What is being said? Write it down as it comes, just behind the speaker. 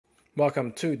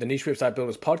Welcome to the Niche Website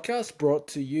Builders podcast, brought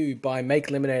to you by Make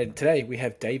Lemonade. Today we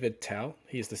have David Tao.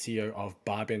 He is the CEO of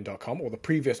barbend.com, or the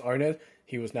previous owner.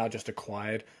 He was now just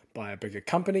acquired by a bigger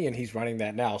company and he's running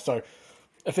that now. So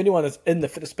if anyone is in the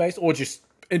fitness space or just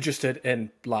interested in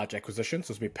large acquisitions,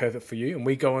 this will be perfect for you. And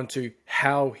we go into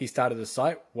how he started the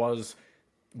site, was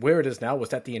where it is now, was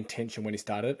that the intention when he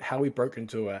started, how he broke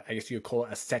into I guess you'd call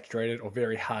it a saturated or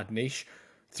very hard niche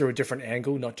through a different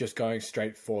angle, not just going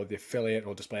straight for the affiliate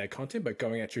or display of content, but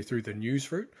going actually through the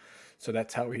news route. So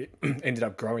that's how we ended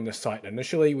up growing the site.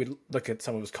 Initially, we look at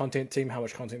some of his content team, how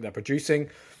much content they're producing,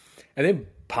 and then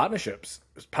partnerships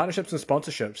and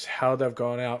sponsorships, how they've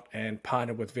gone out and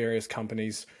partnered with various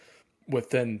companies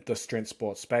within the strength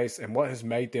sports space and what has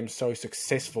made them so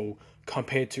successful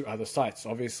compared to other sites.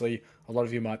 Obviously, a lot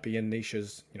of you might be in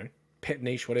niches, pet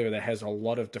niche, whatever, that has a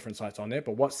lot of different sites on there.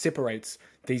 But what separates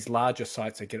these larger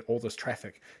sites that get all this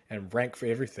traffic and rank for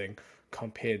everything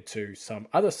compared to some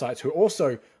other sites who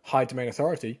also high domain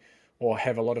authority or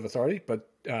have a lot of authority, but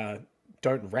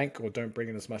don't rank or don't bring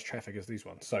in as much traffic as these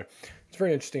ones. So it's a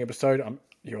very interesting episode.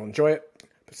 You'll enjoy it,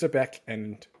 but sit back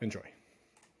and enjoy.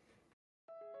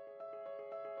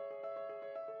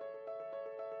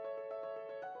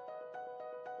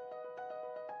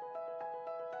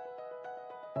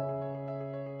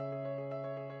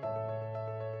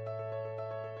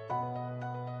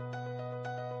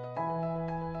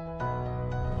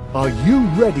 Are you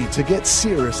ready to get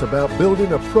serious about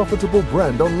building a profitable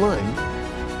brand online?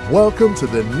 Welcome to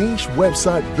the Niche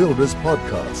Website Builders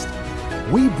podcast.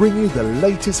 We bring you the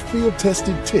latest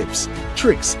field-tested tips,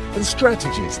 tricks, and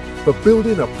strategies for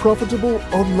building a profitable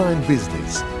online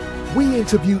business. We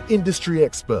interview industry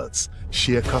experts,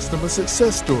 share customer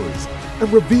success stories,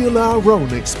 and reveal our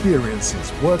own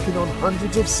experiences working on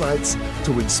hundreds of sites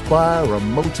to inspire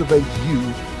and motivate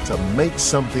you to make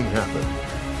something happen.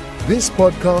 This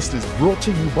podcast is brought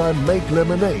to you by Make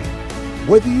Lemonade.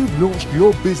 Whether you've launched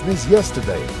your business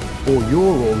yesterday or you're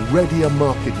already a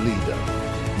market leader,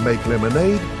 Make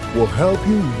Lemonade will help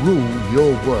you rule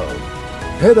your world.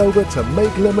 Head over to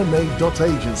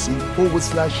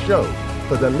makelemonade.agency/show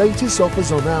for the latest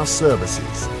offers on our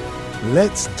services.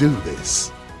 Let's do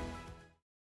this.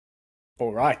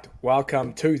 All right,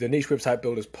 welcome to the Niche Website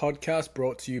Builders podcast,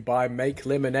 brought to you by Make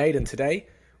Lemonade. And today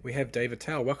we have David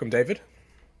Tao. Welcome, David.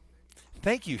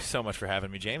 Thank you so much for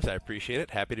having me, James. I appreciate it.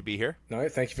 Happy to be here. No,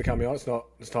 thank you for coming on. It's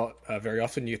not very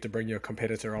often you get to bring your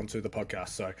competitor onto the podcast,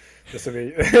 so this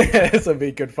will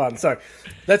be good fun. So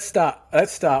let's start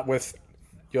with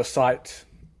your site,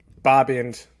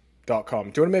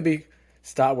 barbend.com. Do you want to maybe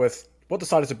start with what the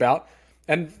site is about?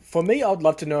 And for me, I'd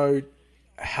love to know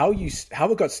how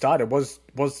it got started. Was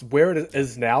where it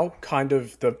is now kind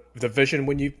of the vision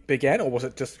when you began, or was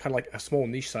it just kind of like a small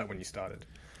niche site when you started?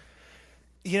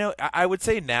 I would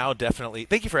say now definitely.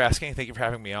 Thank you for asking. Thank you for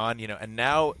having me on. And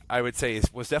now I would say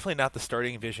was definitely not the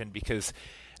starting vision because,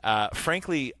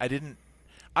 frankly,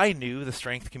 I knew the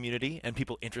strength community and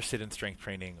people interested in strength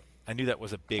training. I knew that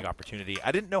was a big opportunity.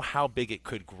 I didn't know how big it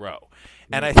could grow.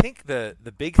 And I think the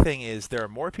big thing is there are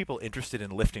more people interested in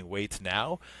lifting weights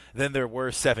now than there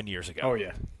were 7 years ago. Oh,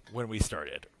 yeah. When we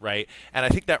started, right? And I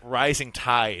think that rising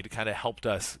tide kind of helped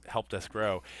us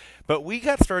grow. But we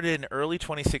got started in early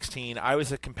 2016. I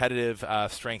was a competitive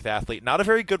strength athlete, not a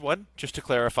very good one, just to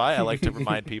clarify. I like to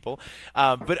remind people.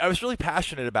 But I was really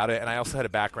passionate about it, and I also had a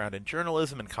background in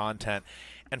journalism and content.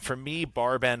 And for me,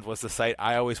 Barbend was the site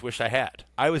I always wished I had.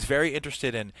 I was very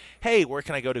interested in, hey, where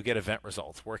can I go to get event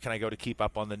results? Where can I go to keep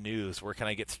up on the news? Where can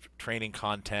I get training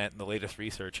content and the latest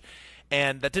research?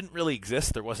 And that didn't really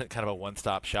exist. There wasn't kind of a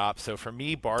one-stop shop. So for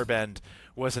me, Barbend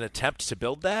was an attempt to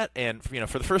build that. And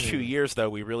for the first few years, though,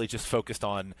 we really just focused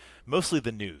on mostly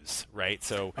the news, right?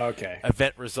 So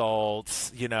event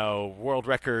results, world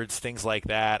records, things like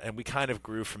that. And we kind of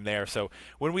grew from there. So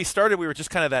when we started, we were just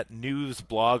kind of that news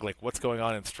blog, like what's going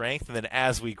on in strength. And then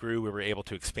as we grew, we were able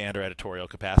to expand our editorial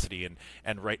capacity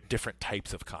and write different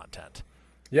types of content.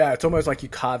 Yeah, it's almost like you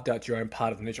carved out your own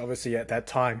part of the niche. Obviously, at that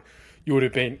time, you would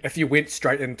have been, if you went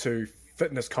straight into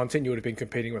fitness content, you would have been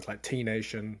competing with like T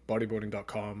Nation,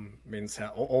 bodybuilding.com, Men's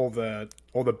Health, all the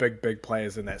big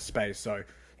players in that space. So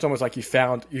it's almost like you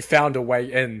found a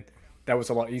way in that was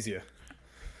a lot easier.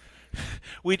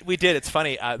 We did. It's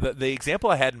funny. The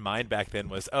example I had in mind back then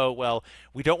was,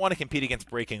 we don't want to compete against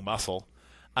Breaking Muscle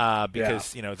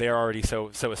because they're already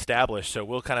so established. So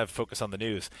we'll kind of focus on the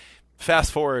news.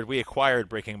 fast forward, we acquired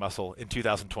Breaking Muscle in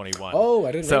 2021. Oh,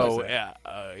 I didn't realize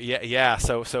that.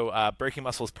 So Breaking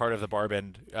Muscle is part of the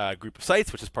Barbend group of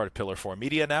sites, which is part of Pillar 4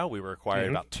 Media now. We were acquired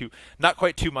about not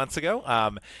quite 2 months ago.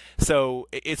 So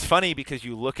it's funny because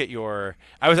you look at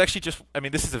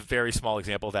this is a very small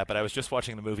example of that, but I was just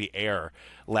watching the movie Air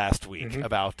last week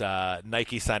about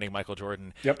Nike signing Michael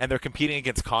Jordan, and they're competing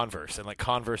against Converse, and like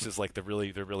Converse is like the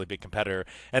really big competitor,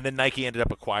 and then Nike ended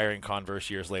up acquiring Converse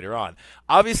years later on.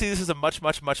 Obviously, this is a much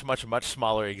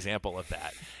smaller example of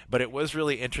that, but it was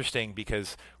really interesting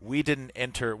because we didn't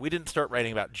start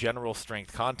writing about general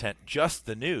strength content, just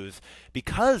the news,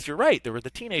 because you're right, there were the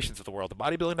T Nations of the world, the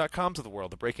bodybuilding.coms of the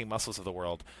world, the Breaking Muscles of the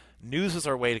world. News was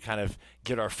our way to kind of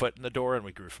get our foot in the door, and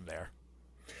we grew from there.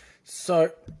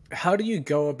 So how do you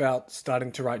go about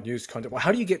starting to write news content? Well,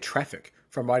 how do you get traffic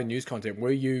from writing news content?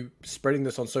 Were you spreading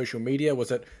this on social media?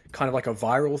 Was it kind of like a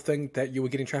viral thing that you were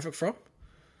getting traffic from?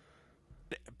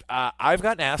 I've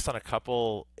gotten asked on a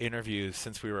couple interviews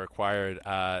since we were acquired.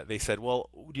 They said, "Well,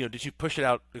 did you push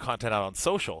the content out on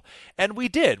social?" And we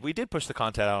did. We did push the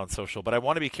content out on social. But I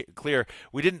want to be clear: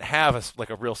 we didn't have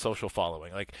a real social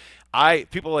following.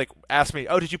 People ask me,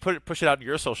 "Oh, did you push it out in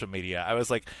your social media?" I was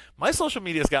like, "My social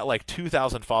media's got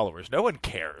 2,000 followers. No one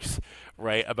cares,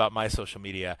 right, about my social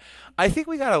media." I think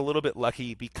we got a little bit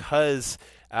lucky because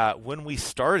when we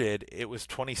started, it was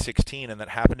 2016, and that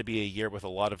happened to be a year with a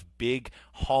lot of big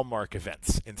hallmark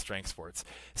events in strength sports.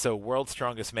 So World's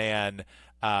Strongest Man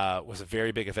was a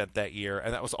very big event that year,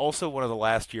 and that was also one of the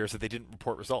last years that they didn't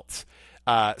report results.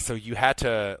 So you had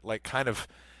to because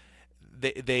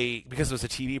it was a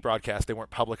TV broadcast, they weren't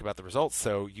public about the results,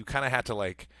 so you kind of had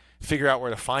to figure out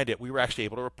where to find it. We were actually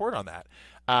able to report on that.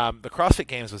 The CrossFit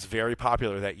Games was very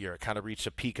popular that year. It kind of reached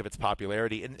a peak of its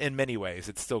popularity in many ways.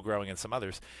 It's still growing in some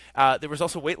others. There was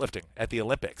also weightlifting at the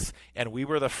Olympics, and we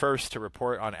were the first to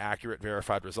report on accurate,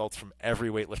 verified results from every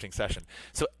weightlifting session.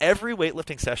 So every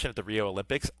weightlifting session at the Rio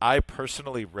Olympics, I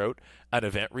personally wrote an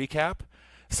event recap.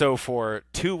 So for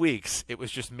 2 weeks, it was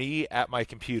just me at my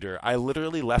computer. I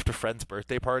literally left a friend's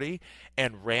birthday party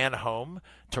and ran home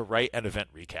to write an event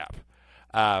recap.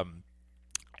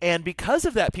 And because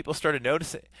of that, people started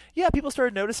noticing.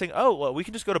 Oh, well, we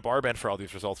can just go to Barbend for all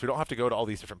these results. We don't have to go to all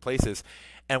these different places.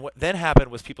 And what then happened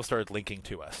was people started linking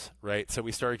to us, right? So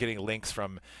we started getting links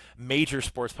from major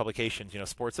sports publications,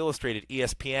 Sports Illustrated,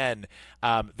 ESPN.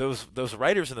 Those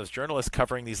writers and those journalists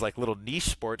covering these little niche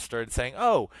sports started saying,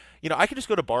 oh, I can just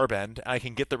go to Barbend and I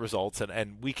can get the results,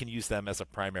 and we can use them as a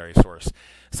primary source.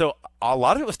 So a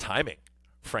lot of it was timing,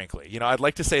 frankly. I'd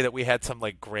like to say that we had some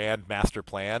grand master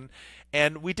plan,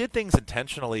 and we did things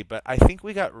intentionally, but I think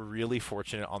we got really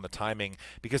fortunate on the timing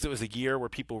because it was a year where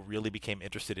people really became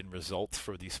interested in results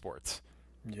for these sports.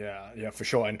 Yeah, for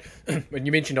sure. And when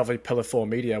you mentioned obviously Pillar 4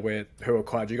 Media, who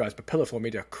acquired you guys, but Pillar 4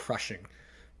 Media are crushing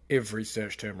every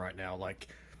search term right now.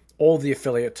 All the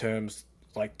affiliate terms,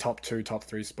 top 2, top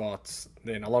 3 spots,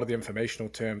 then a lot of the informational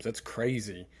terms, it's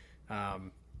crazy.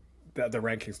 The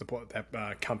rankings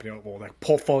that company or the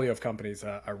portfolio of companies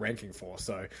are ranking for.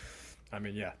 So, I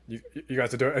mean, yeah, you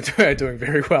guys are doing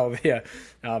very well there,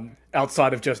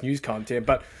 outside of just news content.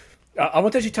 But I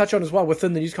want to actually touch on as well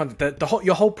within the news content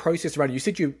your whole process around it. You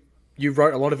said you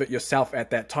wrote a lot of it yourself at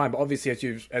that time, but obviously as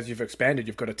you've expanded,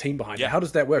 you've got a team behind you. How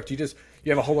does that work? Do you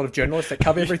have a whole lot of journalists that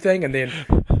cover everything, and then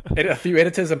a few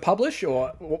editors and publish, or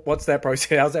what's that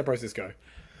process? How's that process go?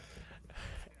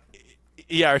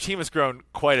 Yeah, our team has grown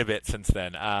quite a bit since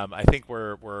then. I think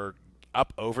we're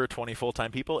up over 20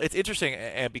 full-time people. It's interesting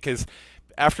because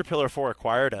after Pillar 4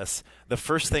 acquired us, the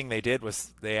first thing they did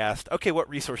was they asked, okay, what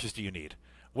resources do you need?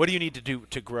 What do you need to do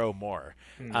to grow more?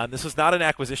 This was not an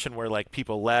acquisition where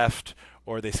people left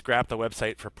or they scrapped the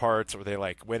website for parts or they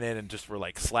went in and just were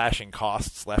slashing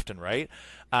costs left and right.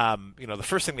 The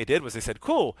first thing they did was they said,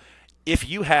 cool, if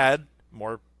you had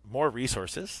more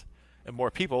resources and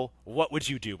more people, what would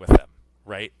you do with them?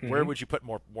 Right? Where would you put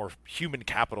more human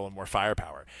capital and more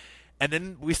firepower? And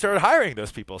then we started hiring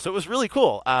those people. So it was really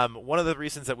cool. One of the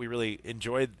reasons that we really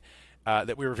enjoyed,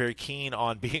 that we were very keen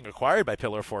on being acquired by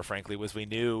Pillar 4, frankly, was we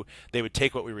knew they would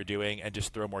take what we were doing and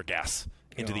just throw more gas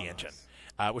into the engine,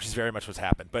 which is very much what's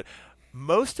happened. But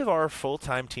most of our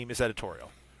full-time team is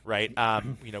editorial, right?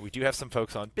 We do have some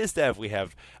folks on BizDev. We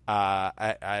have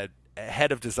a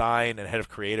head of design and head of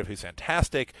creative who's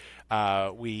fantastic.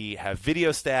 We have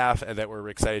video staff that we're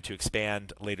excited to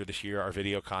expand later this year, our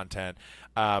video content.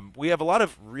 We have a lot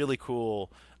of really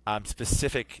cool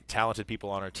specific talented people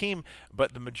on our team,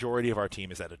 but the majority of our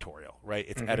team is editorial, right?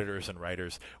 It's editors and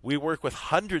writers. We work with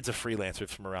hundreds of freelancers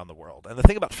from around the world. And the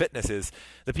thing about fitness is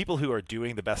the people who are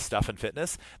doing the best stuff in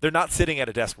fitness, they're not sitting at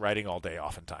a desk writing all day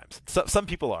oftentimes. Some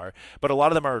people are, but a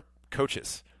lot of them are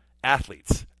coaches,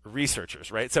 athletes,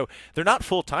 researchers, right? So they're not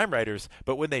full-time writers,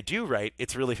 but when they do write,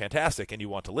 it's really fantastic and you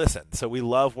want to listen. So we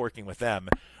love working with them.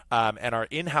 And our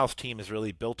in-house team is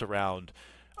really built around,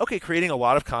 okay, creating a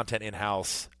lot of content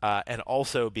in-house and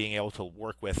also being able to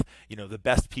work with, the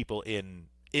best people in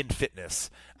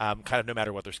fitness, kind of no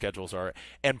matter what their schedules are.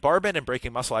 And Barbend and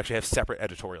Breaking Muscle actually have separate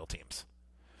editorial teams.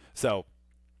 So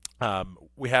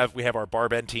we have our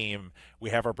Barbend team, we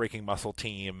have our Breaking Muscle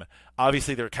team.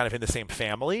 Obviously, they're kind of in the same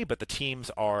family, but the teams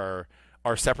are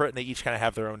separate, and they each kind of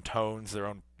have their own tones,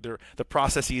 the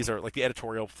processes are like the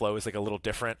editorial flow is like a little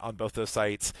different on both those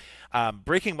sites.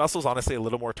 Breaking Muscle is honestly a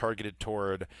little more targeted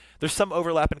toward. There's some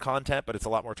overlap in content, but it's a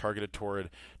lot more targeted toward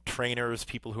trainers,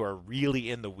 people who are really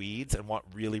in the weeds and want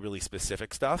really, really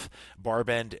specific stuff.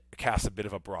 Barbend casts a bit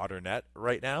of a broader net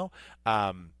right now.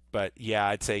 But yeah,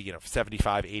 I'd say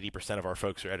 75-80% of our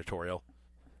folks are editorial.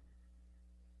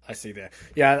 I see there.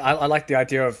 Yeah, I like the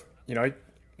idea of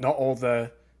not all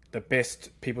the best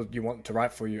people you want to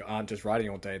write for you aren't just writing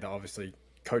all day. They're obviously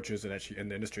coaches and actually in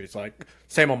the industry. It's like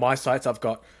same on my sites. I've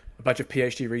got a bunch of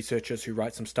PhD researchers who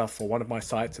write some stuff for one of my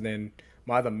sites, and then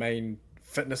my other main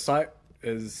fitness site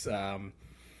is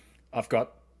I've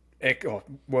got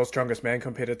World's Strongest Man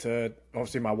competitor.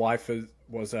 Obviously, my wife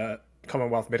was a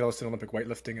Commonwealth medalist in Olympic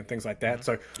weightlifting and things like that.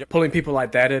 So pulling people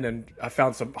like that in, and I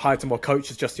hired some more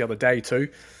coaches just the other day too.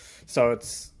 So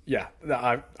it's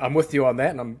I'm with you on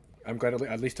that, and I'm glad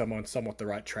at least I'm on somewhat the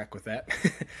right track with that.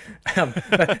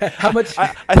 How much?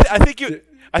 I think you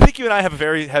and I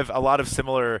have a lot of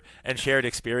similar and shared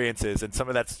experiences, and some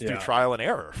of that's through trial and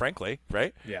error, frankly,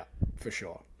 right? Yeah, for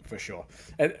sure.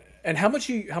 And how much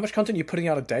content are you putting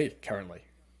out a day currently?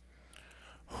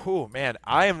 Oh man,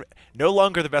 I am no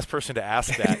longer the best person to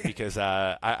ask that because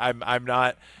I'm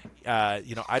not.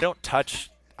 I don't touch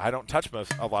a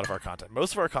lot of our content.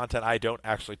 Most of our content I don't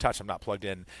actually touch. I'm not plugged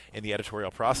in the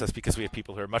editorial process because we have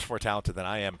people who are much more talented than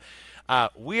I am.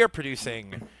 We are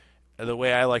producing, the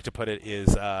way I like to put it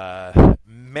is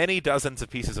many dozens of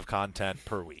pieces of content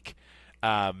per week.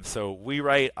 So we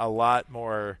write a lot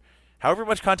more. However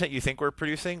much content you think we're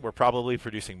producing, we're probably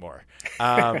producing more.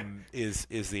 Is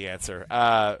the answer?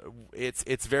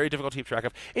 It's very difficult to keep track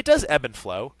of. It does ebb and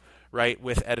flow, right,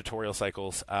 with editorial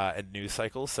cycles and news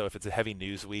cycles. So if it's a heavy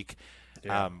news week,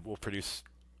 we'll produce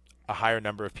a higher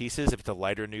number of pieces. If it's a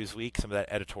lighter news week, some of that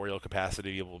editorial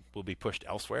capacity will be pushed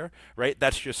elsewhere, right?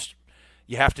 That's just,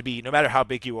 you have to be, no matter how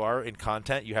big you are in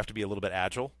content, you have to be a little bit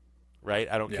agile, right?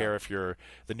 I don't care if you're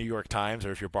the New York Times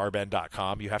or if you're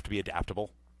barbend.com, you have to be adaptable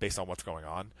based on what's going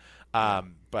on.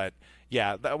 But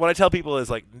yeah, what I tell people is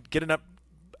like,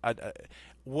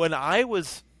 when I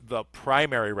was the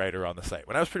primary writer on the site,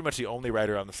 when I was pretty much the only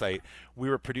writer on the site,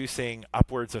 we were producing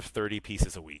upwards of 30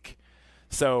 pieces a week.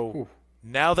 So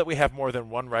now that we have more than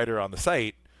one writer on the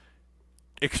site,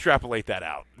 extrapolate that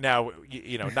out. Now,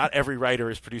 not every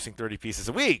writer is producing 30 pieces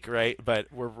a week, right?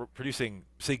 But we're producing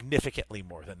significantly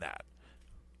more than that.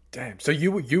 Damn. So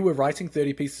you were writing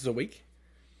 30 pieces a week?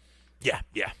 Yeah.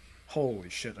 Holy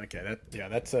shit. Okay.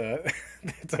 That's a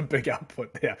big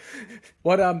output there.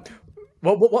 What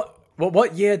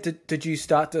year did you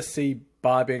start to see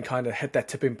Barbend kind of hit that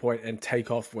tipping point and take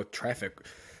off with traffic?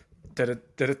 Did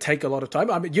it take a lot of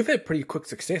time? I mean, you've had pretty quick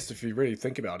success if you really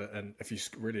think about it, and if you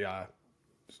really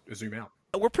zoom out.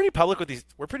 We're pretty public with these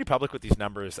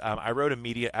numbers. I wrote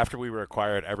after we were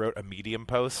acquired. I wrote a Medium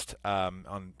post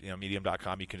on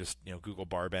Medium.com. You can just Google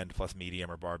Barbend plus Medium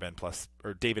or Barbend plus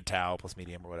or David Tao plus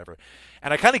Medium or whatever,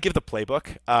 and I kind of give the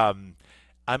playbook. I'm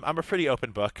a pretty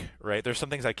open book, right? There's some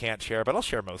things I can't share, but I'll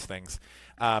share most things.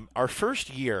 Our first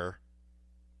year,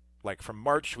 like from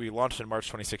March, we launched in March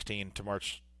 2016 to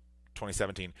March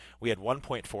 2017, we had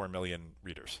 1.4 million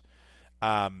readers.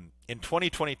 In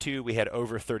 2022, we had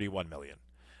over 31 million.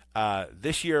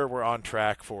 This year, we're on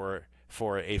track for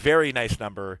a very nice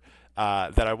number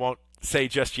that I won't say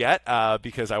just yet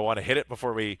because I want to hit it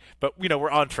before we. But we're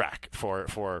on track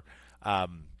for a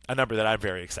number that I'm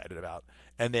very excited about.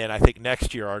 And then I think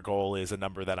next year our goal is a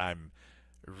number that I'm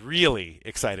really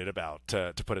excited about,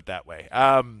 to put it that way.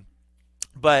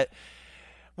 But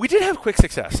we did have quick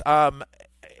success.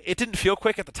 It didn't feel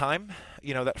quick at the time.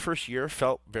 That first year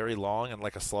felt very long and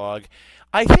like a slog.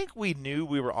 I think we knew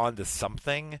we were on to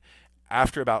something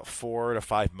after about 4 to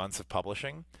 5 months of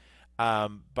publishing.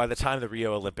 By the time the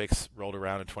Rio Olympics rolled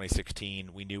around in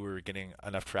 2016, we knew we were getting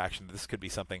enough traction that this could be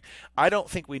something. I don't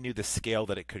think we knew the scale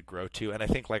that it could grow to. And I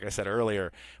think, like I said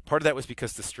earlier, part of that was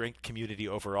because the strength community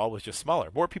overall was just smaller.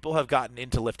 More people have gotten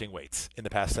into lifting weights in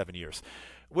the past 7 years,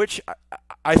 which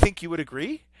I think you would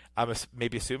agree, I'm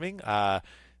maybe assuming,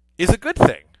 is a good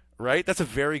thing, right? That's a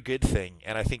very good thing.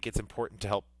 And I think it's important to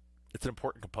help it's an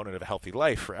important component of a healthy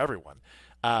life for everyone.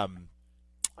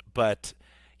 But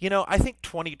I think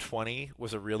 2020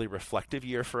 was a really reflective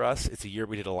year for us. It's a year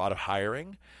we did a lot of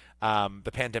hiring.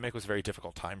 The pandemic was a very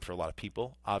difficult time for a lot of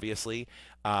people, obviously.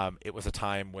 It was a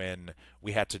time when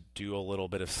we had to do a little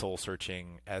bit of soul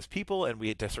searching as people, and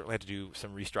we certainly had to do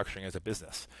some restructuring as a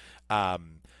business.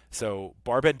 So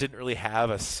Barbend didn't really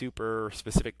have a super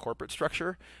specific corporate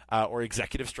structure or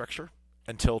executive structure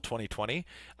until 2020.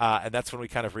 And that's when we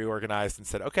kind of reorganized and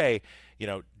said, okay,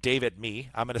 David,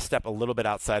 I'm going to step a little bit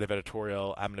outside of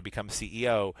editorial. I'm going to become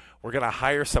CEO. We're going to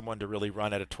hire someone to really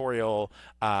run editorial.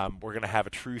 We're going to have a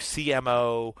true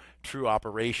CMO, true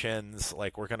operations.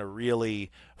 Like, we're going to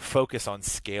really focus on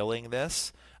scaling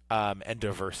this and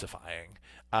diversifying.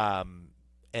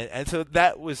 And so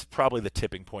that was probably the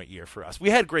tipping point year for us. We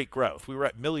had great growth. We were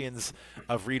at millions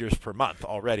of readers per month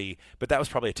already, but that was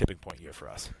probably a tipping point year for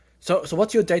us. So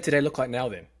what's your day-to-day look like now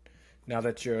then? Now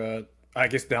that you're, I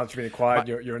guess now that you've been acquired,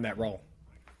 you're in that role.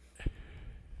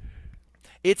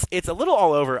 It's a little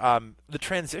all over. The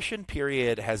transition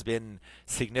period has been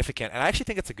significant, and I actually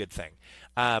think it's a good thing.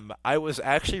 I was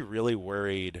actually really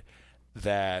worried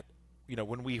that,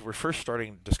 when we were first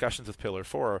starting discussions with Pillar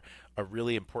 4, a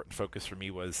really important focus for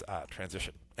me was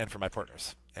transition, and for my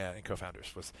partners and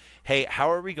co-founders was, hey,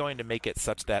 how are we going to make it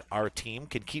such that our team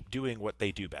can keep doing what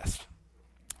they do best?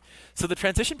 So the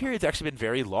transition period's actually been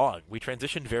very long. We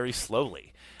transitioned very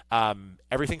slowly.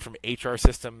 Everything from HR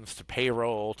systems to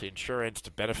payroll to insurance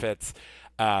to benefits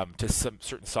to some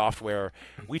certain software.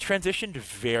 We transitioned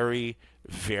very,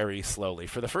 very slowly.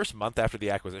 For the first month after the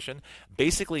acquisition,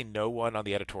 basically no one on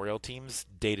the editorial team's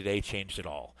day-to-day changed at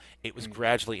all. It was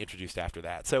gradually introduced after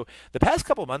that. So the past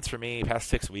couple months for me, past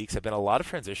 6 weeks, have been a lot of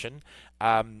transition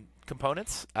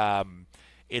components.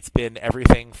 It's been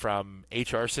everything from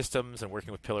HR systems and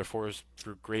working with Pillar 4's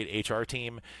through great HR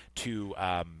team to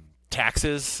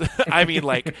taxes. I mean,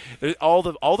 like all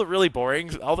the really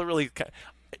boring, all the really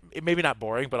maybe not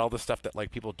boring, but all the stuff that like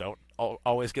people don't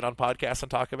always get on podcasts and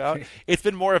talk about. It's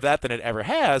been more of that than it ever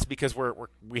has because we're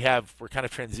kind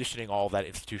of transitioning all that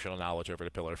institutional knowledge over to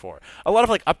Pillar 4. A lot of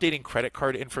like updating credit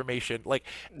card information, like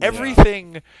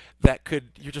everything that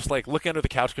you're just like looking under the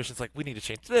couch cushions, like we need to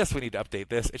change this, we need to update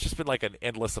this. It's just been like an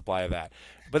endless supply of that,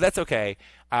 but that's okay.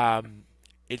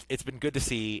 It's been good to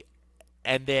see.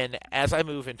 And then as I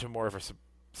move into more of a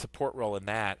support role in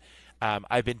that,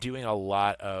 I've been doing a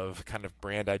lot of kind of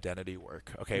brand identity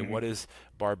work. Okay, what is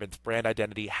Barbend's brand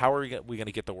identity? How are we going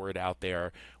to get the word out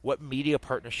there? What media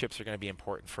partnerships are going to be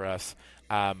important for us?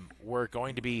 We're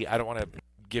going to be, I don't want to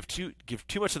give too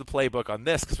much of the playbook on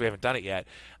this because we haven't done it yet.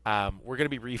 We're going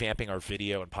to be revamping our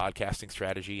video and podcasting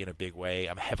strategy in a big way.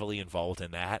 I'm heavily involved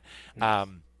in that.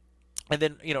 And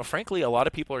then, frankly, a lot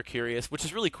of people are curious, which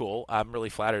is really cool. I'm really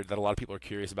flattered that a lot of people are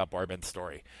curious about Barbend's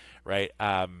story, right?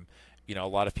 A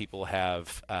lot of people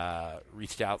have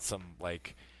reached out, some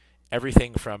like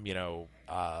everything from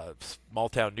small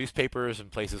town newspapers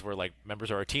and places where like members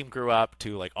of our team grew up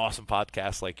to like awesome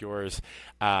podcasts like yours.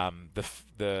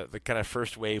 The kind of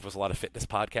first wave was a lot of fitness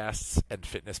podcasts and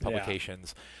fitness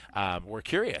publications. We're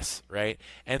curious, right?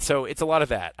 And so it's a lot of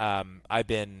that. I've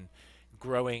been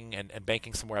growing and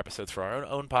banking some more episodes for our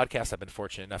own podcast. I've been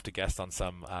fortunate enough to guest on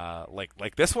some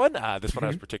like this one. This one I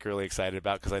was particularly excited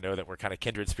about because I know that we're kind of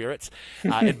kindred spirits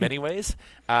in many ways.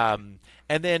 And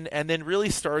then really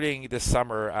starting this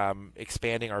summer,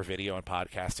 expanding our video and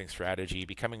podcasting strategy,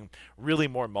 becoming really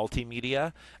more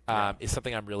multimedia is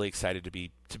something I'm really excited to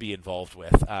be involved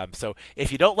with. So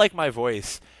if you don't like my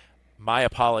voice, my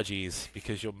apologies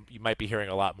because you might be hearing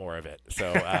a lot more of it.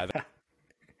 So.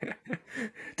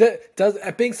 Does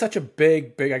being such a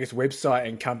big, I guess, website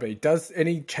and company, does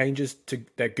any changes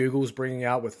that Google's bringing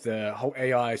out with the whole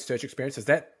AI search experience, does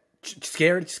that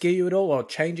scare you at all or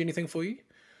change anything for you?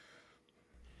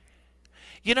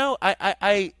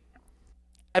 I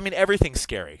mean, everything's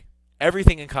scary.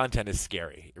 Everything in content is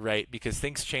scary, right? Because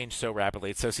things change so rapidly.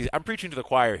 It's so I'm preaching to the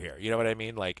choir here. You know what I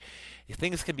mean? Like,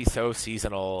 things can be so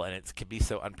seasonal and it can be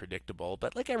so unpredictable,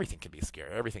 but like everything can be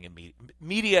scary. Everything in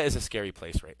media is a scary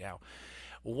place right now.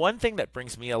 One thing that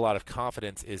brings me a lot of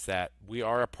confidence is that we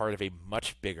are a part of a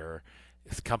much bigger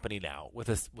company now with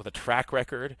a track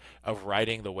record of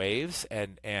riding the waves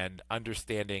and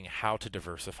understanding how to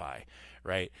diversify,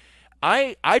 right?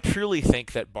 I truly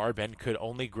think that Barbend could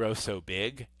only grow so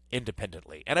big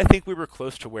independently. And I think we were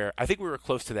close to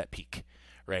that peak,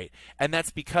 right? And that's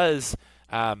because,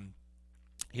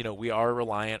 we are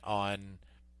reliant on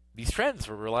these trends.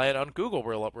 We're reliant on Google.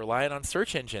 We're reliant on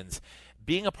search engines.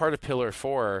 Being a part of Pillar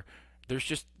 4,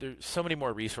 there's so many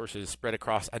more resources spread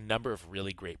across a number of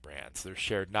really great brands. There's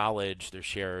shared knowledge. There's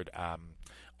shared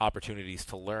opportunities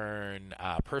to learn,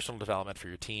 personal development for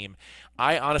your team.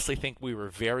 I honestly think we were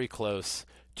very close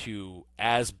to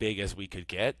as big as we could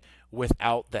get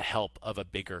without the help of a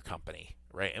bigger company,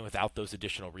 right? And without those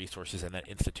additional resources and that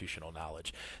institutional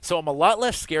knowledge. So I'm a lot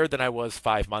less scared than I was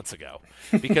 5 months ago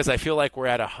because I feel like we're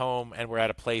at a home and we're at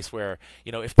a place where,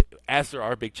 as there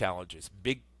are big challenges,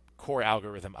 big core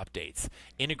algorithm updates,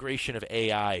 integration of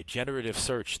AI, generative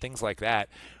search, things like that,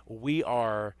 we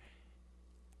are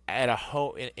at a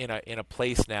home in a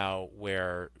place now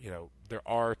where, there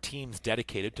are teams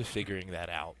dedicated to figuring that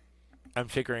out. I'm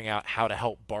figuring out how to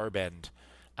help Barbend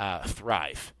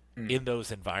thrive in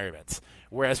those environments.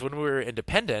 Whereas when we were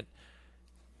independent,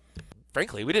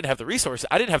 frankly, we didn't have the resources.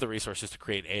 I didn't have the resources to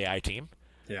create an AI team,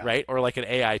 right? Or like an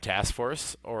AI task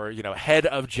force, or head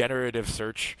of generative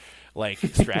search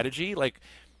strategy.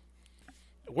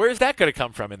 Where is that going to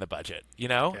come from in the budget?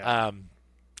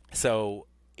 So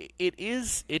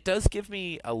it does give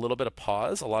me a little bit of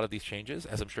pause. A lot of these changes,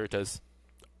 as I'm sure it does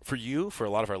for you, for a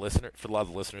lot of our listeners, for a lot of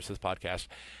the listeners to this podcast.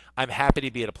 I'm happy to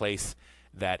be at a place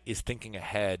that is thinking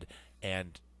ahead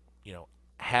and,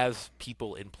 has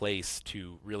people in place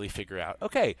to really figure out,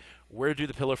 okay, where do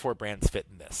the Pillar 4 brands fit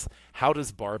in this? How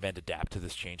does Barbend adapt to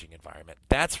this changing environment?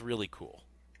 That's really cool.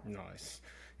 Nice.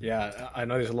 Yeah, I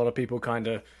know there's a lot of people kind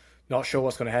of not sure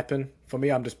what's going to happen. For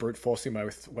me, I'm just brute forcing my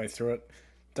way through it.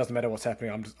 Doesn't matter what's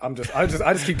happening. I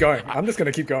just keep going. I'm just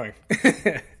going to keep going.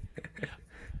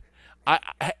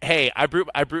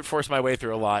 I brute force my way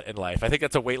through a lot in life. I think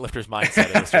that's a weightlifter's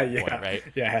mindset at a certain point, right?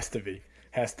 Yeah, it has to be.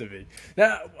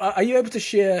 Now, are you able to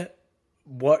share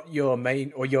what your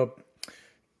main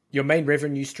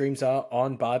revenue streams are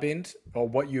on Barbend, or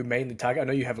what you mainly target? I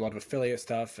know you have a lot of affiliate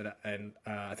stuff, and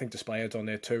I think display ads on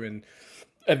there too, and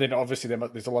then obviously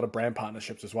there's a lot of brand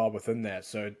partnerships as well within that.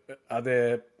 So are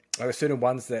there certain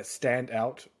ones that stand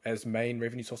out as main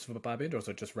revenue sources for Barbend, or is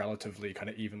it just relatively kind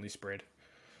of evenly spread?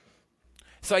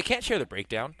 So I can't share the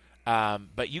breakdown,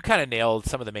 but you kind of nailed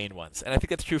some of the main ones. And I think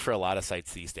that's true for a lot of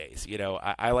sites these days.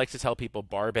 I like to tell people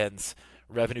Barbend's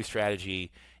revenue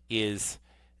strategy is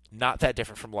not that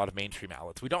different from a lot of mainstream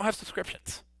outlets. We don't have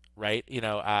subscriptions, right?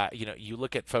 You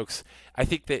look at folks, I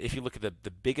think that if you look at some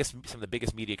of the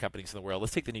biggest media companies in the world,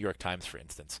 let's take the New York Times, for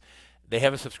instance. They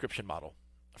have a subscription model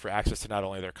for access to not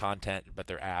only their content, but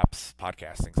their apps,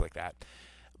 podcasts, things like that.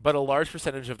 But a large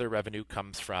percentage of their revenue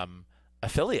comes from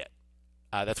affiliate.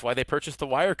 That's why they purchased the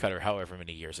Wirecutter however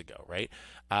many years ago, right?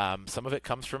 Some of it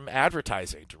comes from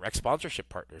advertising, direct sponsorship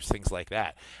partners, things like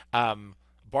that.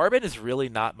 Barbend is really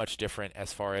not much different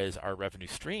as far as our revenue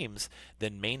streams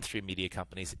than mainstream media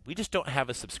companies. We just don't have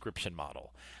a subscription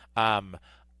model.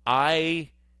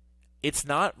 It's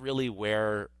not really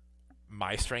where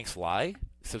my strengths lie.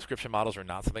 Subscription models are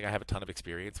not something I have a ton of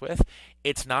experience with.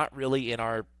 It's not really in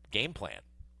our game plan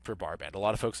for Barbend. A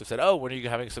lot of folks have said, oh, when are you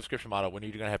having a subscription model? When are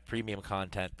you going to have premium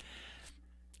content?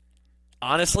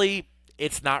 Honestly,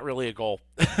 it's not really a goal.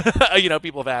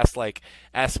 People have been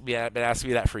asking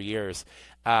me that for years.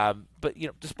 But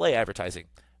display advertising,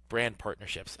 brand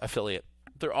partnerships, affiliate,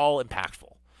 they're all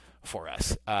impactful for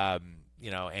us.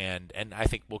 And I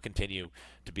think will continue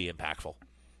to be impactful.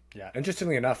 Yeah.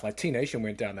 Interestingly enough, T Nation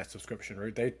went down that subscription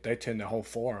route. They turned the whole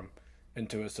forum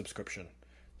into a subscription.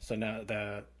 So now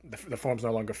the forum's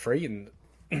no longer free, and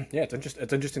yeah,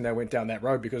 it's interesting they went down that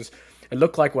road, because it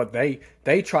looked like what they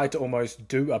tried to almost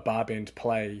do a Barbend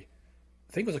play.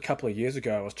 I think it was a couple of years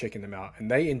ago. I was checking them out, and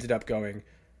they ended up going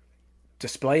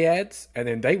display ads, and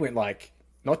then they went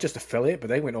not just affiliate, but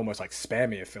they went almost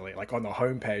spammy affiliate, on the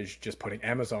homepage, just putting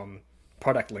Amazon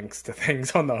product links to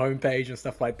things on the homepage and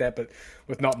stuff like that, but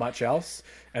with not much else.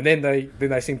 And then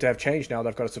they seem to have changed. Now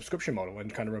they've got a subscription model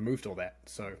and kind of removed all that.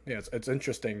 So yeah, it's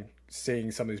interesting seeing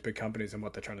some of these big companies and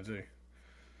what they're trying to do.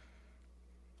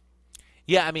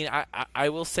 Yeah, I mean, I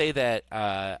will say that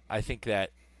I think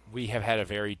that we have had a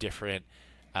very different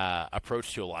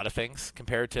approach to a lot of things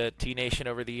compared to T Nation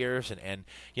over the years, and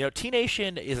T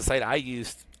Nation is a site I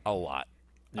used a lot.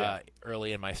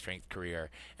 Early in my strength career,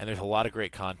 and there's a lot of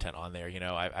great content on there.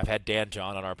 I've had Dan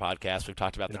John on our podcast. We've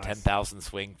talked about the 10,000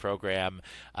 swing program,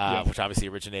 which obviously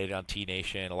originated on T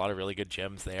Nation. A lot of really good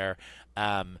gems there.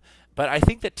 But I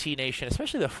think that T Nation,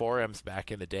 especially the forums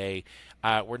back in the day,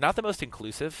 were not the most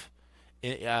inclusive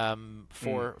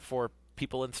for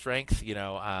people in strength.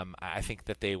 I think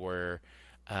that they were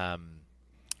a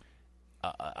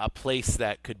place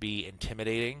that could be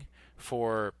intimidating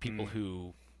for people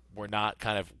who were not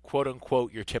kind of quote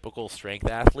unquote your typical strength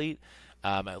athlete,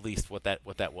 at least what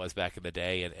that was back in the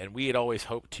day. And we had always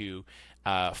hoped to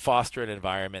foster an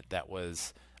environment that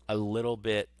was a little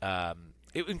bit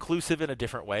inclusive in a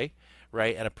different way,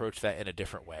 right? And approach that in a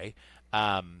different way.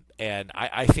 And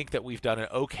I think that we've done an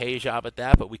okay job at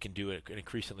that, but we can do an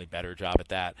increasingly better job at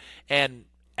that. And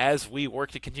as we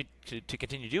work to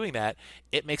continue doing that,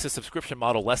 it makes a subscription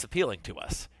model less appealing to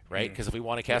us, right? Because if we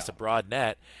want to cast a broad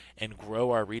net and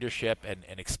grow our readership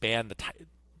and expand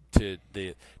to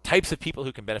the types of people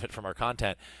who can benefit from our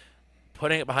content,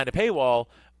 putting it behind a paywall,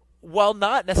 while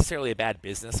not necessarily a bad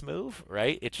business move,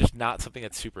 right? It's just not something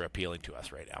that's super appealing to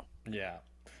us right now. Yeah.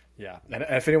 Yeah. And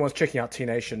if anyone's checking out T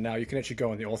Nation now, you can actually go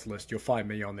on the author list. You'll find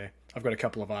me on there. I've got a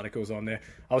couple of articles on there.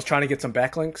 I was trying to get some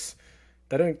backlinks.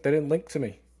 They didn't link to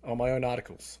me on my own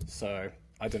articles, so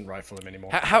I didn't write for them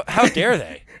anymore. How dare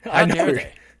they? I know.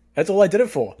 That's all I did it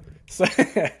for. So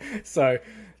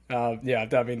yeah,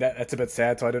 I mean, that's a bit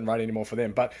sad, so I didn't write anymore for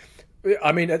them. But,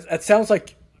 I mean, it sounds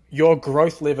like your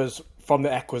growth levers from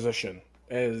the acquisition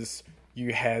is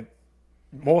you had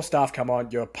more staff come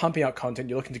on, you're pumping out content,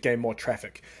 you're looking to gain more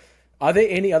traffic. Are there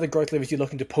any other growth levers you're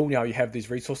looking to pull now you have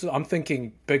these resources? I'm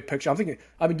thinking big picture.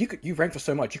 I mean, you rank for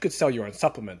so much. You could sell your own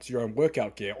supplements, your own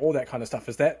workout gear, all that kind of stuff.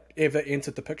 Has that ever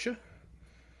entered the picture?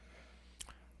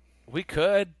 We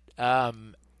could.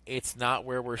 It's not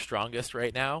where we're strongest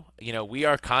right now. We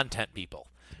are content people,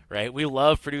 right? We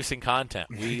love producing content.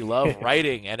 We love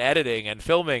writing and editing and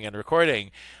filming and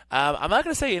recording. I'm not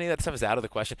going to say any of that stuff is out of the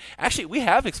question. Actually, we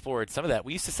have explored some of that.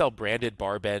 We used to sell branded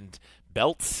Barbend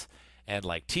belts and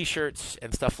like T-shirts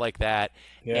and stuff like that.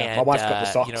 Yeah, and, my wife's got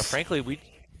the socks. Frankly,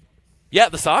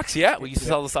 the socks. Yeah, we used to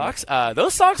sell the socks.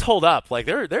 Those socks hold up. Like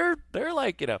they're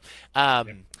like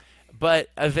But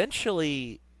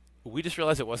eventually, we just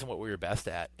realized it wasn't what we were best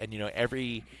at. And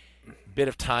every bit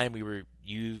of time we were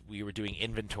doing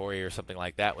inventory or something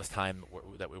like that was time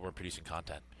that we weren't producing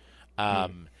content.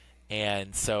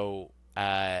 And so.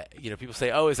 People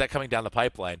say, "Oh, is that coming down the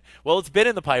pipeline?" Well, it's been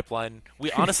in the pipeline. We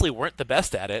honestly weren't the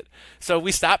best at it, so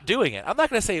we stopped doing it. I'm not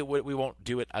going to say we won't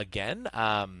do it again.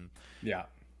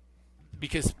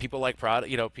 Because people like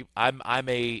product.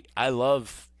 I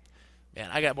love. Man,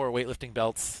 I got more weightlifting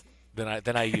belts than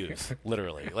I use.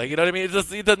 Literally, like what I mean.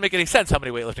 It doesn't make any sense how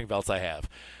many weightlifting belts I have,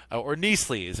 or knee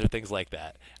sleeves or things like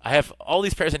that. I have all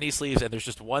these pairs of knee sleeves, and there's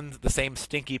just the same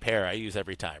stinky pair I use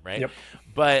every time, right? Yep.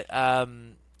 But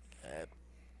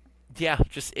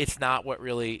just it's not where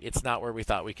we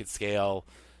thought we could scale.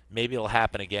 Maybe it'll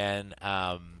happen again,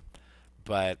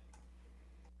 but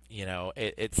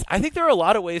I think there are a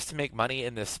lot of ways to make money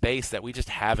in this space that we've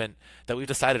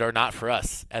decided are not for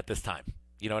us at this time.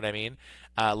 You know what I mean?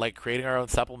 Like creating our own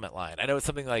supplement line. I know it's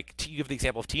something like you give the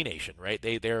example of T Nation, right?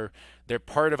 They're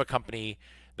part of a company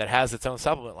that has its own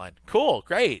supplement line. Cool,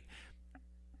 great.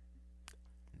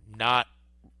 Not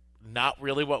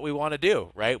really what we want to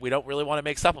do, right? We don't really want to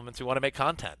make supplements. We want to make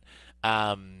content.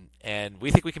 And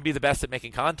we think we can be the best at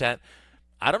making content.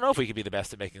 I don't know if we can be the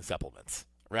best at making supplements,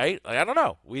 right? Like, I don't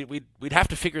know. We'd have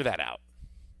to figure that out.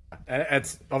 And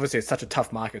it's such a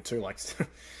tough market too. Like,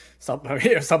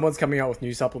 someone's coming out with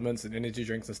new supplements and energy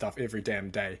drinks and stuff every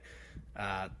damn day.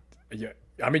 You've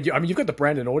got the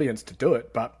brand and audience to do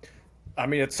it, but I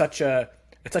mean, it's such a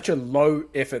low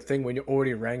effort thing when you're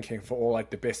already ranking for all like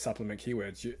the best supplement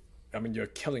keywords. You're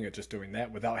killing it just doing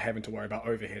that without having to worry about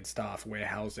overhead staff,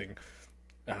 warehousing,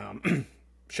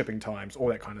 shipping times, all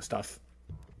that kind of stuff.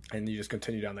 And you just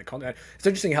continue down that content. It's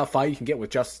interesting how far you can get with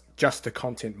just the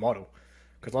content model.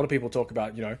 Because a lot of people talk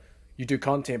about, you do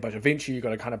content, but eventually you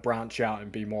got to kind of branch out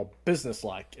and be more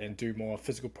business-like and do more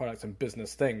physical products and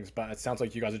business things. But it sounds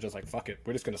like you guys are just like, fuck it.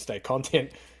 We're just going to stay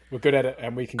content. We're good at it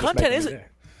and we can just make it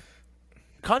there.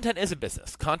 Content is a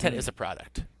business. Content is a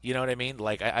product. You know what I mean?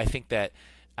 Like, I think that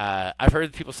I've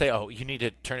heard people say, "Oh, you need to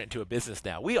turn it into a business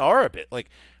now." We are a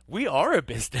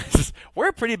business. We're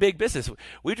a pretty big business.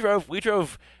 We drove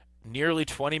nearly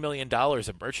 $20 million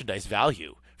of merchandise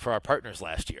value for our partners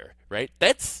last year, right?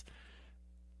 That's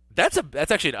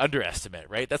actually an underestimate,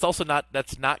 right?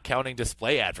 That's not counting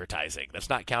display advertising. That's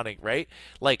not counting, right?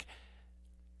 Like,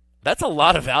 that's a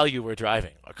lot of value we're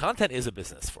driving. Our content is a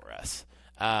business for us.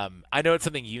 I know it's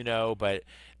something but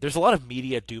there's a lot of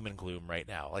media doom and gloom right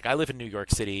now. Like, I live in New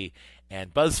York City,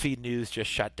 and BuzzFeed News just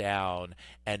shut down,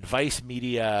 and Vice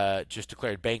Media just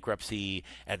declared bankruptcy,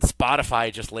 and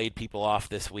Spotify just laid people off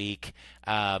this week.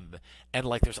 And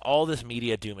like, there's all this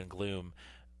media doom and gloom,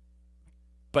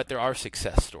 but there are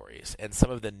success stories, and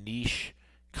some of the niche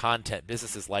content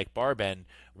businesses like Barbend,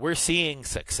 we're seeing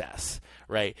success,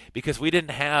 right? Because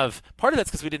part of that's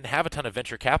because we didn't have a ton of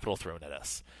venture capital thrown at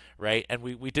us, right? And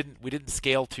we didn't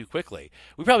scale too quickly.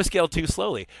 We probably scaled too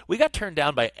slowly. We got turned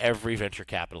down by every venture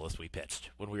capitalist we pitched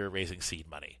when we were raising seed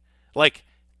money. Like,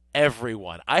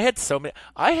 everyone. I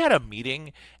had a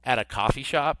meeting at a coffee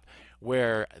shop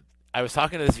where I was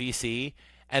talking to this VC,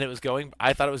 and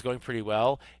I thought it was going pretty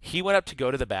well. He went up to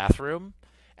go to the bathroom,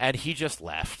 and he just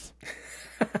left.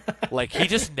 Like he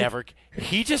just never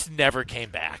came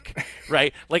back,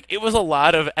 right? Like it was a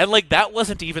lot of, and like that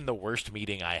wasn't even the worst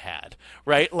meeting I had,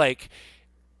 right? Like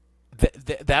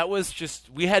that was just,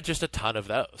 we had just a ton of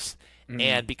those.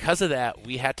 And because of that,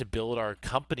 we had to build our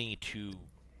company to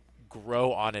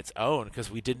grow on its own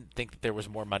because we didn't think that there was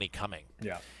more money coming.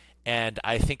 Yeah. And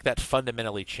I think that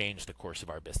fundamentally changed the course of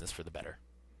our business for the better.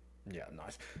 Yeah,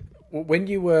 nice. When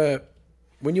you were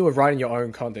writing your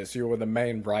own content, so you were the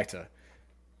main writer,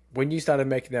 when you started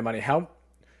making that money,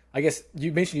 I guess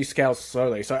you mentioned you scaled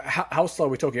slowly. So how slow are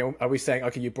we talking? Are we saying,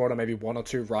 okay, you brought on maybe 1 or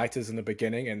 2 writers in the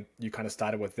beginning and you kind of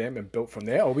started with them and built from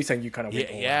there? Or are we saying you kind of went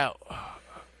all out?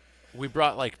 We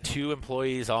brought like 2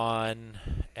 employees on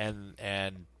and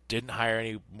didn't hire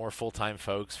any more full-time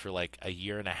folks for like a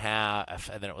year and a half,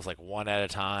 and then it was like 1 at a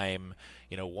time,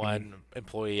 1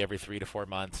 employee every 3 to 4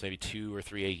 months, maybe 2 or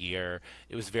 3 a year.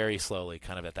 It was very slowly,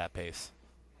 kind of at that pace.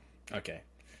 Okay.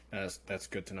 That's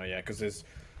good to know, yeah, because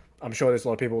I'm sure there's a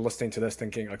lot of people listening to this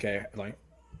thinking, okay, like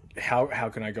how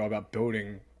can I go about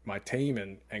building my team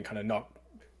and kind of not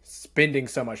spending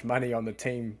so much money on the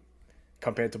team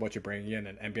compared to what you're bringing in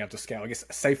and be able to scale, I guess,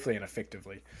 safely and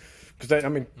effectively.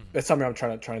 Because that's something I'm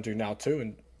trying to do now too,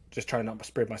 and just trying to not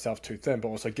spread myself too thin, but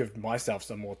also give myself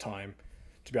some more time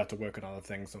to be able to work on other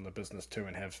things on the business too,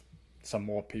 and have some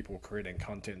more people creating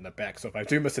content in the back. So if I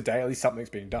do miss a day, at least something's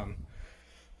being done.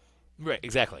 Right,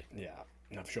 exactly. Yeah,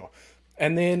 no, for sure.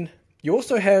 And then you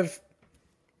also have,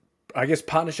 I guess,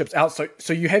 partnerships out.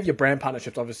 So you have your brand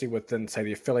partnerships, obviously, within, say,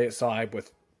 the affiliate side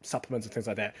with supplements and things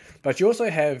like that. But you also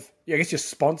have, I guess, you're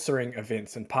sponsoring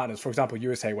events and partners. For example,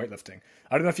 USA Weightlifting.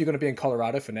 I don't know if you're going to be in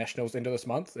Colorado for Nationals end of this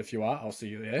month. If you are, I'll see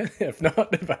you there. If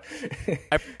not,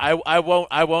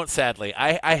 I won't. Sadly,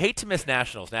 I hate to miss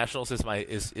Nationals. Nationals is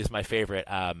my favorite.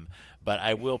 But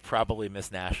I will probably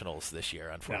miss Nationals this year,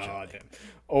 unfortunately. Oh, damn.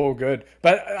 All good.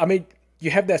 But you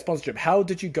have that sponsorship. How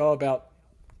did you go about?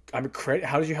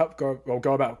 How did you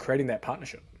go about creating that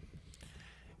partnership?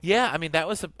 Yeah, that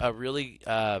was a really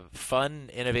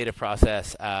fun, innovative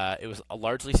process. It was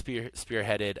largely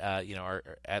spearheaded,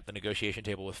 at the negotiation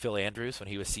table with Phil Andrews when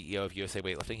he was CEO of USA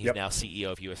Weightlifting. He's now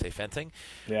CEO of USA Fencing.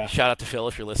 Yeah. Shout out to Phil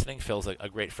if you're listening. Phil's a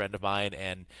great friend of mine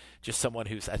and just someone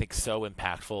who's, I think, so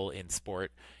impactful in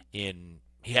sport. He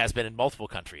has been in multiple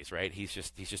countries, right? He's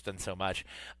just done so much.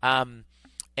 And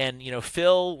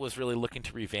Phil was really looking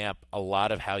to revamp a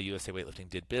lot of how USA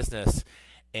Weightlifting did business.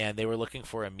 And they were looking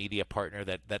for a media partner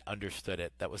that understood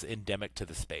it, that was endemic to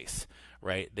the space,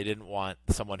 right? They didn't want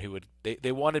someone who would.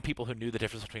 They wanted people who knew the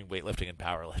difference between weightlifting and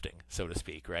powerlifting, so to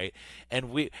speak, right? And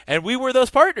we were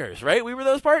those partners, right? We were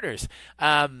those partners,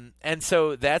 and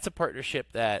so that's a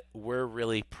partnership that we're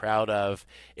really proud of.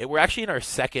 We're actually in our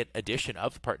 2nd edition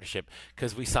of the partnership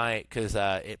because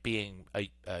it being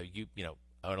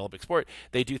an Olympic sport,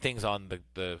 they do things on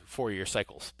the 4-year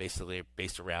cycles, basically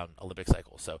based around Olympic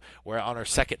cycles. So we're on our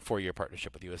 2nd 4-year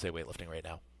partnership with USA Weightlifting right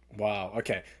now. Wow.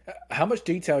 Okay. How much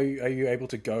detail are you able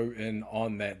to go in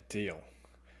on that deal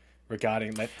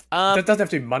regarding that? That doesn't have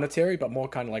to be monetary, but more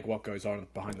kind of like what goes on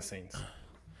behind the scenes.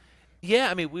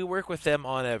 Yeah, we work with them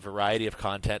on a variety of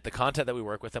content. The content that we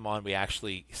work with them on, we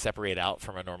actually separate out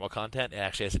from our normal content. It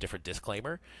actually has a different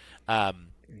disclaimer.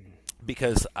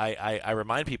 Because I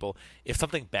remind people, if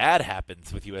something bad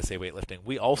happens with USA Weightlifting,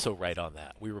 we also write on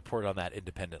that. We report on that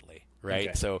independently, right?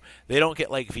 Okay. So they don't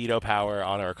get like veto power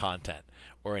on our content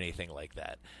or anything like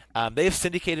that. They've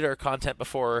syndicated our content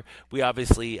before. We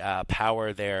obviously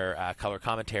power their color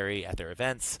commentary at their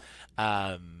events.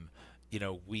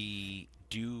 We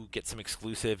do get some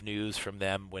exclusive news from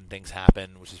them when things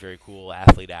happen, which is very cool.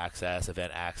 Athlete access,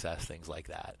 event access, things like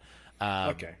that.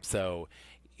 Okay. So,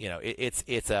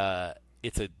 it's a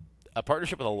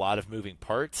partnership with a lot of moving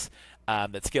parts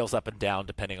that scales up and down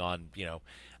depending on,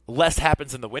 less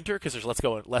happens in the winter because there's less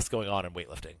going on in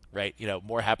weightlifting, right?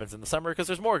 More happens in the summer because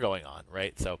there's more going on,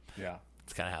 right? So yeah,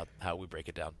 it's kind of how we break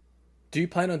it down. Do you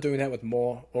plan on doing that with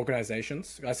more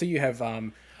organizations? I see you have,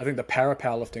 I think the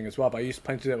powerlifting as well, but are you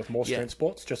planning to do that with more strength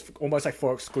sports, just almost like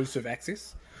for exclusive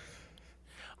access?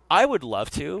 I would love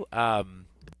to. I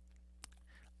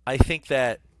think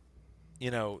that,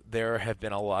 there's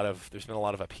been a lot of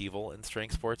upheaval in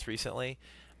strength sports recently.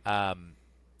 Full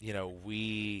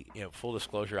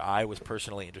disclosure, I was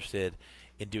personally interested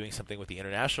in doing something with the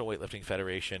International Weightlifting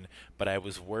Federation, but I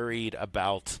was worried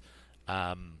about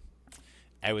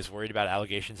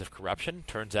allegations of corruption.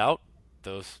 Turns out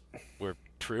those were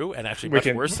true and actually much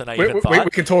worse than I even thought.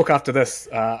 We can talk after this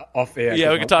off air.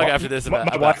 Yeah, we can talk after this.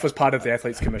 My wife was part of the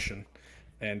Athletes Commission,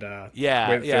 and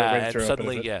went through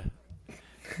suddenly,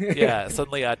 Yeah,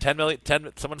 suddenly 10 million,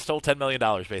 10, someone stole $10 million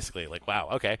basically. Like, wow,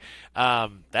 okay,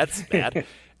 that's bad.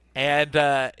 And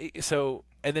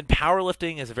and then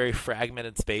powerlifting is a very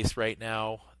fragmented space right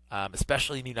now,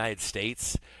 especially in the United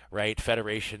States. Right,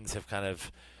 federations have kind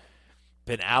of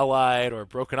been allied or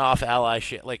broken off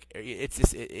allyship. Like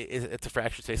it's a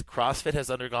fractured space. CrossFit has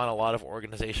undergone a lot of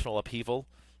organizational upheaval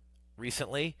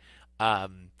recently.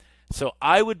 So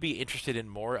I would be interested in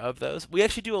more of those. We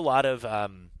actually do a lot of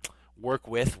work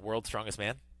with World's Strongest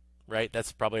Man, right?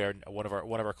 That's probably one of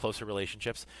our closer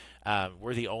relationships.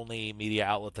 We're the only media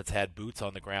outlet that's had boots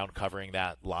on the ground covering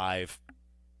that live,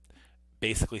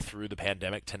 basically through the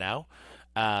pandemic to now.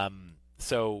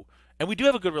 And we do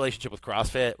have a good relationship with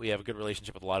CrossFit. We have a good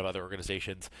relationship with a lot of other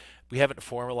organizations. We haven't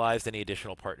formalized any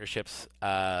additional partnerships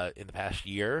in the past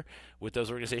year with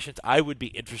those organizations. I would be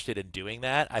interested in doing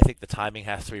that. I think the timing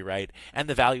has to be right, and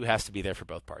the value has to be there for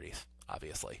both parties,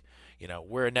 obviously.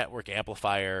 We're a network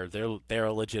amplifier. They're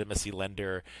a legitimacy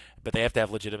lender, but they have to have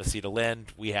legitimacy to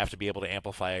lend. We have to be able to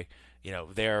amplify,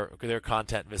 their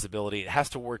content visibility. It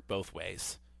has to work both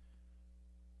ways.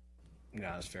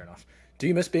 Yeah, that's fair enough. Do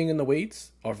you miss being in the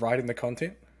weeds of writing the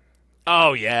content?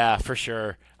 Oh yeah, for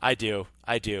sure. I do.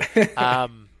 I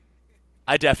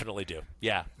definitely do.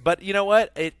 Yeah. But you know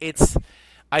what?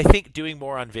 I think doing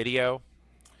more on video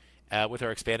with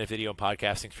our expanded video and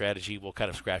podcasting strategy will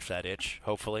kind of scratch that itch,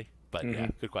 hopefully. But yeah,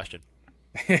 good question.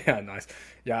 Yeah, nice.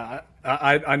 Yeah,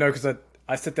 I know because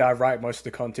I sit there, I write most of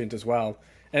the content as well.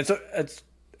 And so it's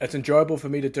enjoyable for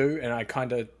me to do, and I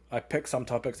pick some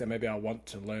topics that maybe I want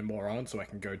to learn more on so I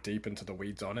can go deep into the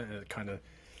weeds on it, and it kind of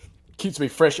keeps me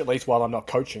fresh, at least while I'm not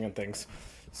coaching and things.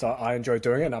 So I enjoy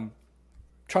doing it, and I'm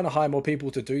trying to hire more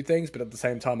people to do things, but at the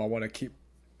same time I want to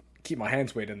keep my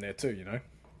hands wet in there too,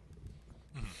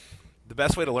 The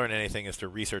best way to learn anything is to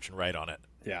research and write on it.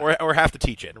 Yeah. Or have to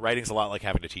teach it. And writing's a lot like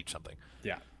having to teach something.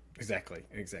 Yeah, exactly.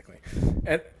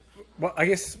 And well,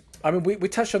 we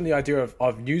touched on the idea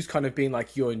of news kind of being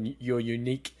like your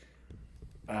unique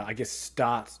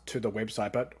start to the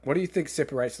website. But what do you think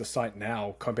separates the site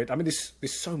now compared?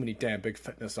 There's so many damn big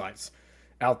fitness sites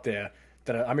out there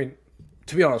that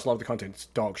to be honest, a lot of the content's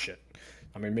dog shit.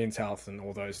 Men's Health and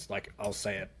all those, like, I'll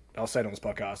say it on this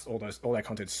podcast, all that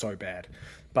content's so bad.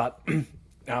 But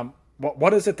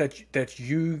what is it that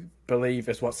you believe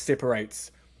is what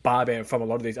separates Barband from a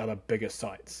lot of these other bigger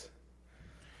sites?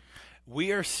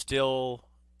 We are still,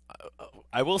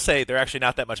 I will say, they're actually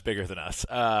not that much bigger than us.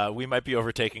 We might be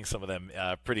overtaking some of them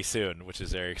pretty soon, which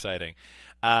is very exciting.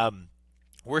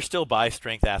 We're still by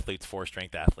strength athletes for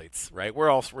strength athletes, right?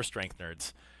 We're strength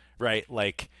nerds, right?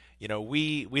 Like,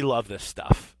 we love this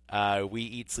stuff. We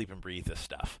eat, sleep, and breathe this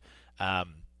stuff.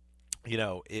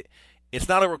 It's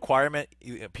not a requirement.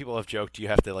 People have joked you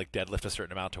have to like deadlift a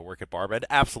certain amount to work at Barbend.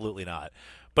 Absolutely not.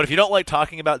 But if you don't like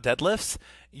talking about deadlifts,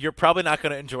 you're probably not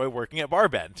going to enjoy working at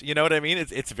Barbend. You know what I mean?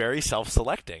 It's very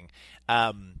self-selecting,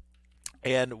 and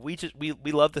we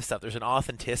love this stuff. There's an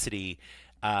authenticity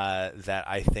that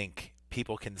I think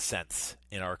people can sense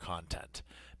in our content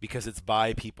because it's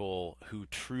by people who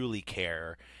truly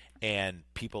care and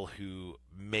people who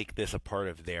make this a part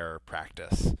of their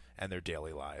practice and their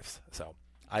daily lives. So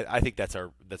I think that's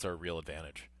our real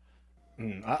advantage.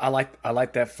 I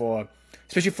like that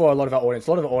especially for a lot of our audience.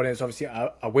 A lot of our audience obviously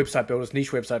are website builders,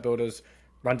 niche website builders,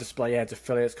 run display ads,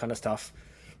 affiliates, kind of stuff.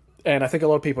 And I think a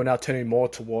lot of people are now turning more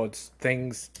towards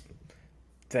things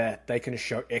that they can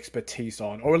show expertise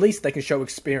on, or at least they can show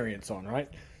experience on, right?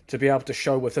 To be able to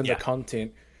show within the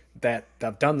content that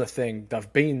they've done the thing,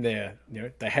 they've been there,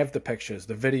 they have the pictures,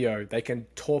 the video, they can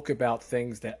talk about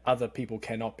things that other people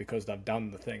cannot because they've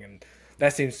done the thing. And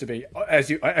that seems to be, as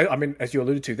you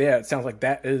alluded to there, it sounds like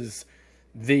that is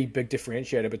the big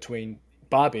differentiator between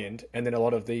Barbend and then a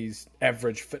lot of these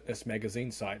average fitness magazine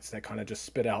sites that kind of just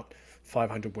spit out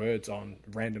 500 words on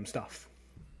random stuff.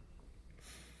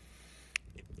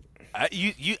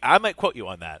 I might quote you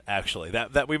on that, actually.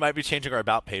 That we might be changing our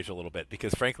about page a little bit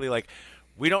because, frankly, like,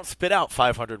 we don't spit out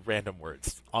 500 random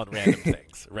words on random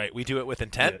things, right? We do it with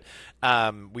intent.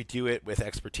 Yeah. We do it with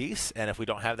expertise, and if we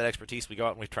don't have that expertise, we go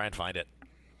out and we try and find it.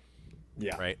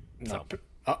 Yeah. Right? No,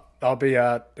 so. I'll be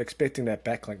expecting that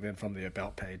backlink then from the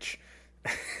about page.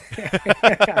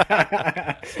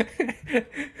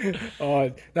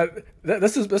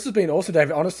 This has been awesome,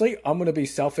 David. Honestly, I'm going to be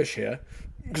selfish here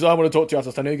because I want to talk to you after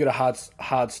this. I know you got a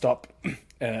hard stop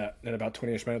in about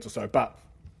 20-ish minutes or so, but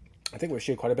I think we've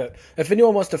shared quite a bit. If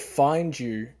anyone wants to find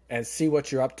you and see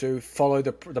what you're up to, follow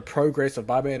the progress of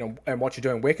Barbend and what you're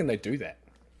doing, where can they do that?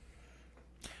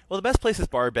 Well, the best place is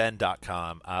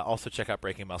barbend.com. Also check out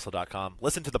breakingmuscle.com.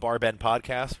 Listen to the Barbend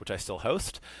podcast, which I still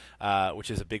host, which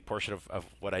is a big portion of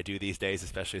what I do these days,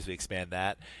 especially as we expand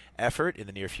that effort in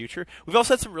the near future. We've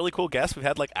also had some really cool guests. We've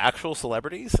had like actual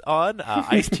celebrities on.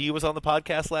 Ice-T was on the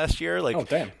podcast last year. Like, oh,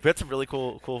 damn. We've had some really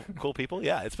cool people.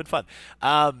 Yeah, it's been fun.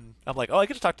 I'm like, oh, I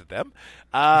get to talk to them.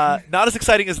 Not as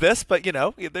exciting as this, but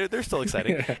they're still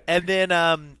exciting. And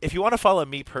then if you want to follow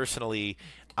me personally,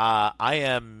 I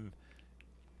am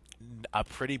a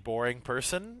pretty boring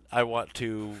person. I want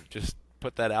to just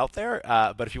put that out there.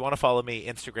 But if you want to follow me,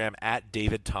 Instagram at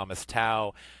David Thomas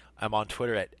Tao. I'm on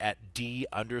Twitter at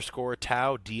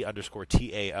D_Tao,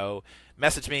 D_TAO.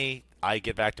 Message me. I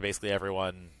get back to basically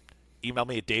everyone. Email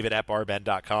me at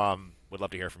david@barbend.com. Would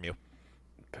love to hear from you.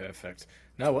 Perfect.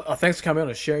 No, well, thanks for coming on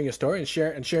and sharing your story and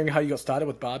sharing how you got started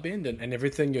with Barbend and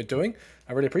everything you're doing.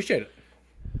 I really appreciate it.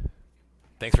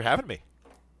 Thanks for having me.